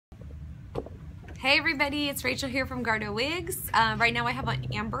Hey everybody, it's Rachel here from Gardeaux Wigs. Right now I have on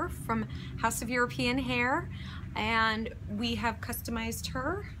Amber from House of European Hair, and we have customized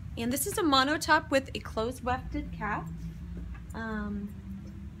her. And this is a mono top with a closed wefted cap. And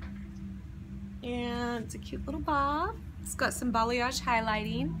it's a cute little bob. It's got some balayage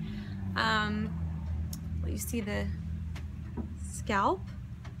highlighting. You see the scalp.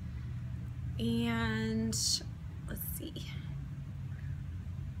 And let's see.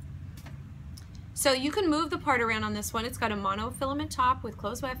 So you can move the part around on this one. It's got a monofilament top with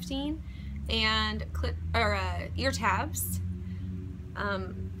closed wefting and ear tabs.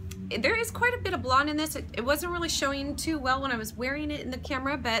 There is quite a bit of blonde in this. It wasn't really showing too well when I was wearing it in the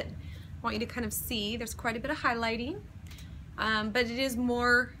camera, but I want you to kind of see there's quite a bit of highlighting. But it is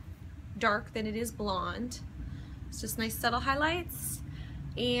more dark than it is blonde. It's just nice subtle highlights.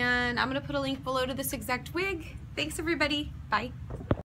 And I'm gonna put a link below to this exact wig. Thanks everybody, bye.